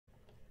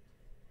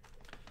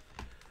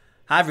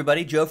Hi,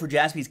 everybody. Joe for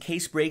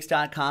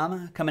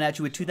jaspyscasebreaks.com coming at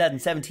you with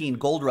 2017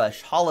 Gold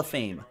Rush Hall of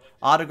Fame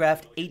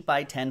autographed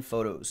 8x10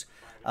 photos.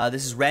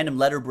 This is random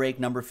letter break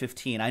number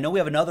 15. I know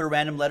we have another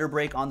random letter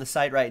break on the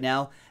site right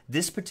now.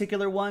 This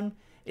particular one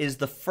is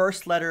the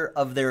first letter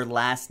of their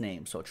last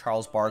name. So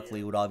Charles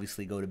Barkley would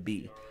obviously go to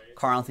B.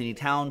 Karl Anthony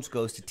Towns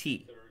goes to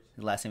T.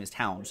 His last name is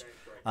Towns.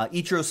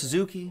 Ichiro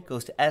Suzuki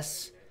goes to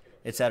S,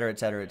 etc.,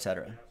 etc.,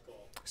 etc.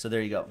 So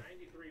there you go.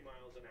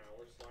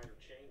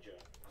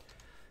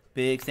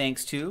 Big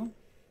thanks to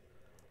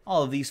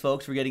all of these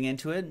folks for getting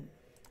into it.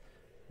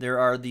 There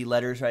are the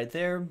letters right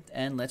there,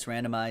 and let's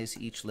randomize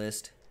each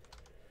list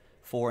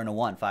 4 and a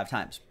 1 5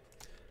 times.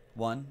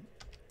 1,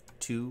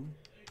 2,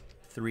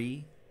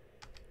 3,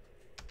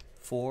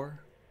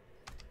 4,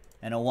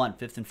 and a 1.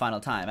 Fifth and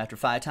final time. After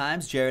 5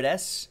 times, Jared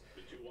S.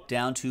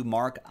 down to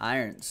Mark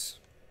Irons.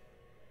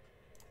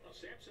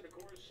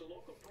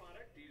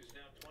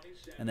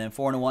 And then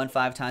 4 and a 1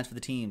 5 times for the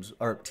teams,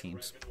 or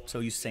teams. So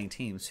used to saying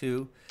teams.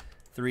 2,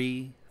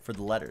 3 for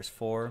the letters.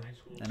 4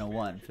 and a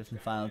 1. Fifth and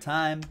final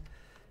time.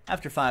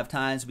 After 5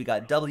 times, we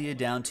got W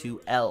down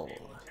to L.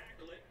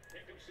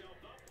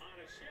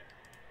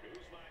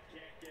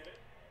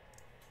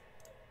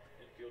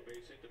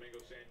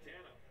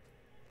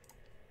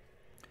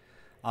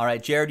 All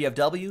right, Jared, you have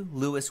W.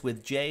 Lewis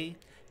with J.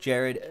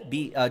 Jared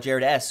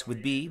S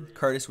with B.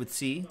 Curtis with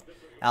C.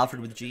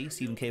 Alfred with G.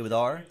 Stephen K with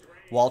R.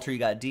 Walter, you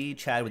got D.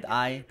 Chad with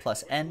I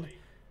plus N.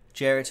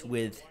 Jarrett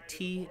with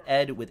T.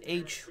 Ed with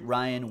H.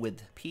 Ryan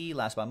with P.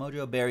 Last by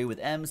Mojo. Barry with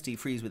M.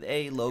 Steve Freeze with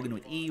A. Logan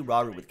with E.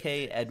 Robert with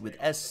K. Ed with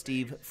S.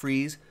 Steve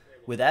Freeze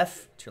with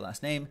F. It's your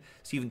last name.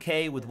 Stephen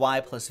K with Y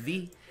plus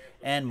V.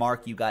 And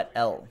Mark, you got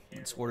L.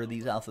 Let's order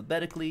these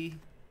alphabetically.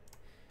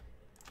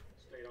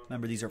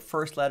 Remember, these are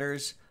first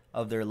letters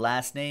of their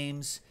last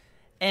names.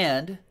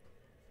 And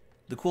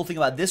the cool thing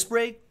about this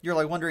break, you're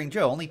like wondering,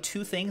 Joe, only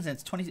 2 things and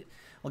it's 20.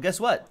 Well, guess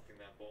what?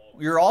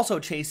 You're also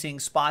chasing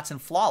spots and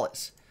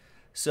flawless.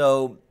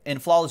 So in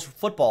flawless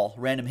football,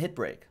 random hit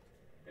break.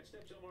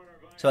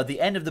 So at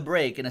the end of the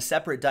break, in a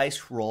separate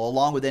dice roll,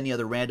 along with any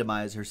other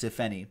randomizers, if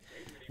any,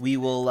 we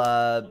will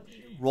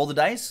roll the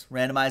dice,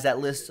 randomize that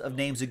list of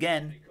names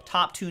again.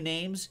 Top 2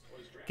 names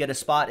get a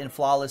spot in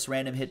flawless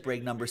random hit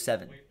break number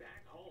 7.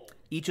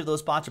 Each of those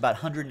spots are about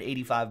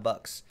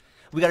 $185.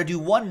 We got to do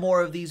 1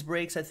 more of these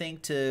breaks, I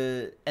think,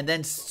 and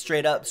then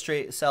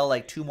straight sell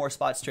like 2 more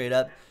spots straight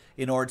up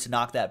in order to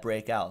knock that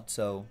break out.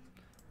 So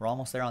we're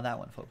almost there on that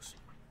one, folks.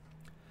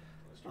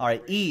 All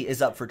right, E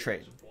is up for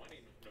trade.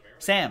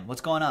 Sam,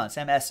 what's going on?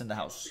 Sam S in the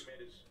house.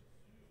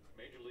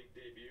 Major League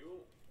debut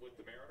with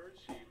the Mariners.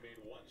 He made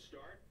 1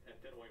 start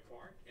at Fenway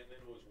Park and then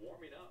was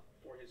warming up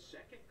for his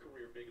 2nd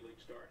career big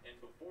league start. And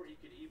before he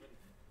could even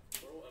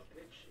throw a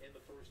pitch in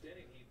the 1st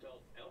inning, he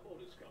felt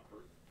elbow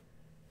discomfort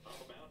on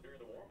the mound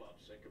during the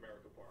warm-ups at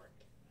Comerica Park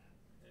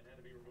and had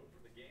to be removed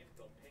from the game.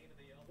 Felt pain in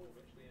the elbow,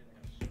 eventually had to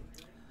have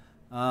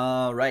surgery.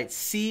 All right,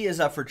 C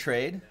is up for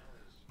trade.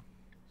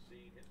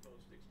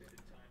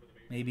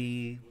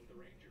 Maybe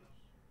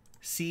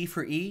C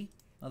for E.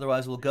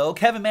 Otherwise, we'll go.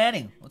 Kevin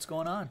Manning, what's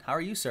going on? How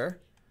are you, sir?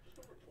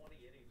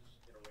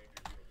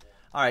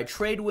 All right,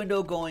 trade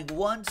window going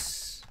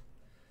once.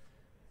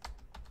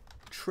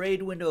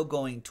 Trade window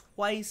going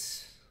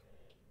twice.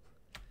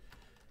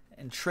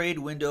 And trade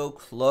window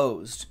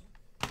closed.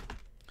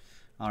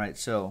 All right,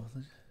 so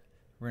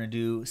we're going to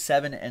do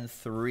 7 and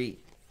 3.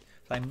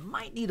 So I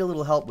might need a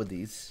little help with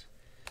these.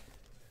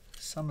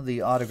 Some of the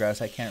autographs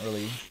I can't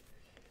really...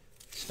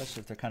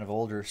 Especially if they're kind of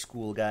older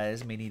school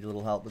guys, may need a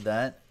little help with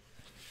that.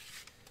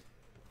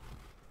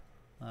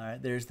 All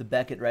right, there's the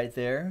Beckett right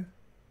there.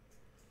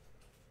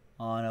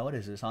 On what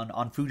is this? On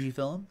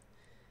Fujifilm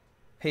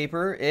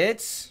paper.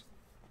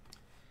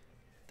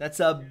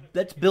 That's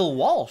Bill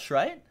Walsh,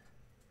 right?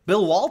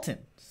 Bill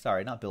Walton.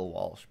 Sorry, not Bill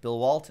Walsh. Bill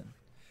Walton.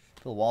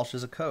 Bill Walsh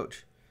is a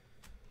coach.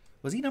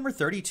 Was he number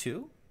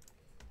 32?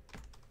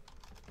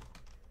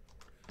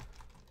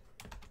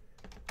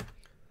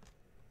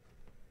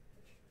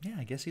 Yeah,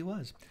 I guess he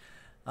was.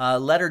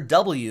 Letter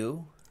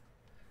W,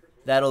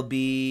 that'll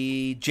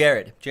be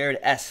Jared. Jared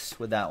S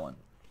with that one.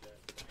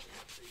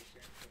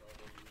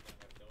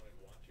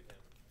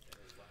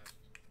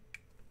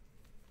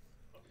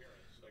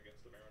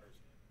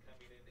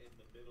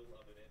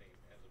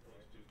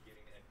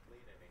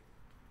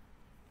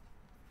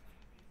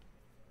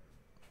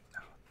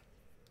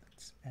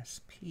 That's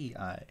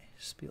S-P-I,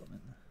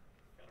 Spielman.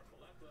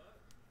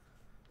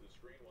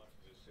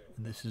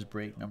 And this is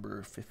break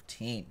number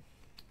 15.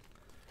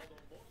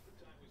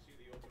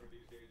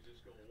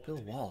 Bill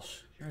Walsh.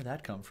 Where did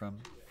that come from?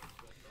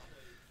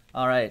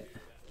 All right.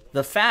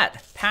 The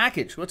Fat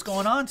Package. What's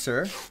going on,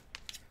 sir?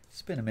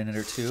 It's been a minute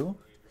or 2.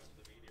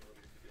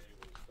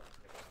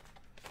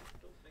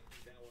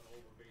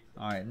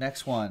 All right,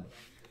 next one.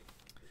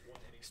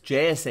 It's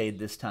JSA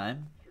this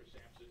time.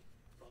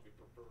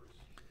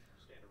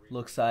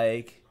 Looks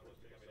like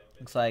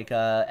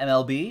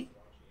MLB.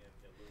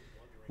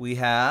 We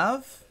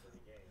have...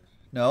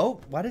 No,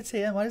 why does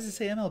it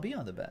say MLB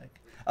on the back?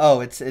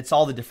 Oh, it's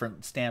all the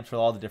different stamps for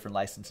all the different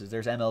licenses.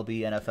 There's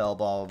MLB, NFL,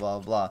 blah, blah, blah,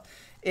 blah.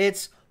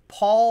 It's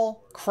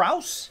Paul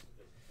Krause.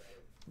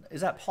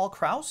 Is that Paul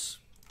Krause?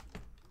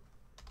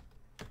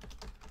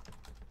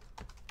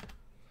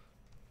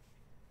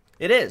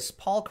 It is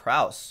Paul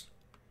Krause.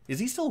 Is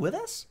he still with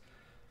us?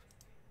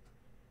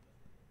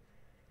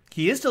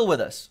 He is still with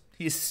us.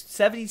 He's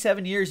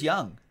 77 years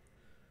young.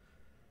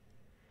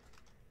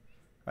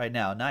 Right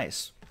now,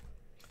 nice.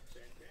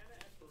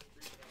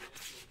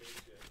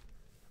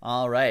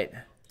 All right.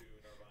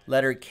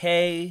 Letter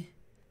K.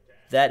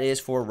 That is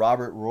for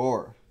Robert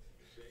Rohr.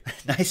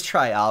 Nice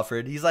try,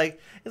 Alfred. He's like,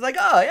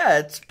 oh yeah,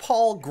 it's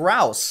Paul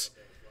Grouse.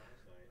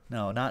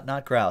 No,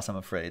 not Grouse, I'm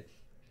afraid.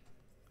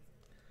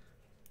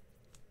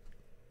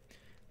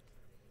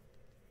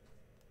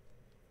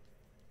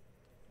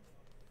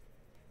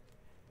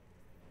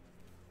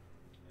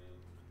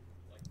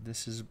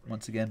 This is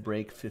once again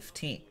break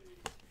 15.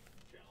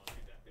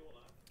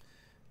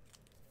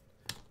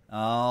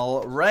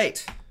 All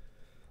right.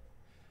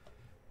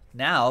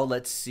 Now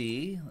let's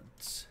see.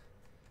 Let's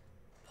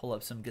pull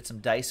up get some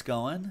dice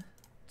going.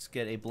 Let's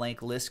get a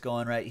blank list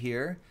going right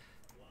here.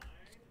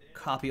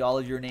 Copy all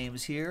of your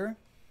names here.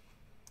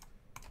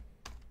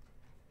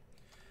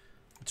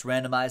 Let's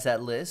randomize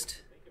that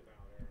list.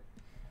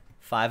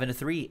 5 and a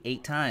 3,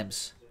 8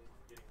 times.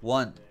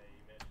 1,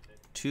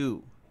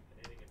 2,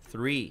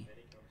 3,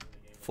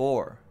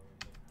 4,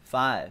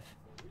 5,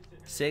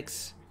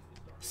 6,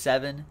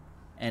 7,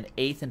 and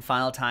 8th and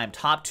final time.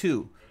 Top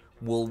 2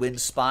 will win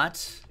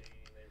spots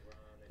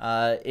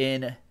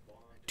in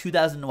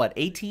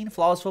 2018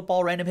 Flawless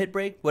Football Random Hit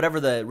Break. Whatever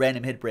the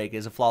Random Hit Break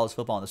is, a Flawless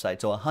Football on the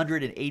site. So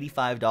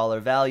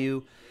 $185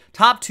 value.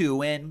 Top 2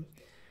 win.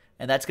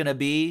 And that's going to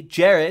be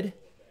Jared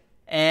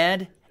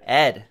and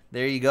Ed.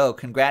 There you go.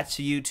 Congrats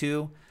to you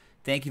two.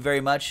 Thank you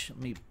very much. Let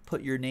me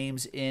put your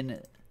names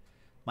in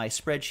my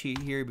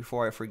spreadsheet here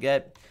before I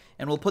forget.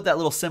 And we'll put that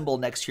little symbol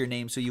next to your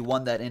name so you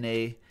won that in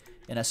a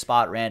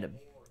spot random.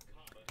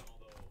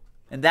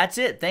 And that's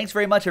it. Thanks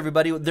very much,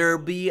 everybody. There'll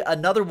be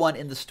another one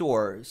in the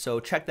store, so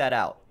check that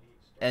out.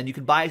 And you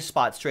can buy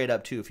spots straight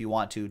up, too, if you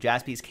want to.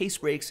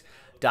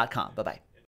 JaspysCaseBreaks.com. Bye-bye.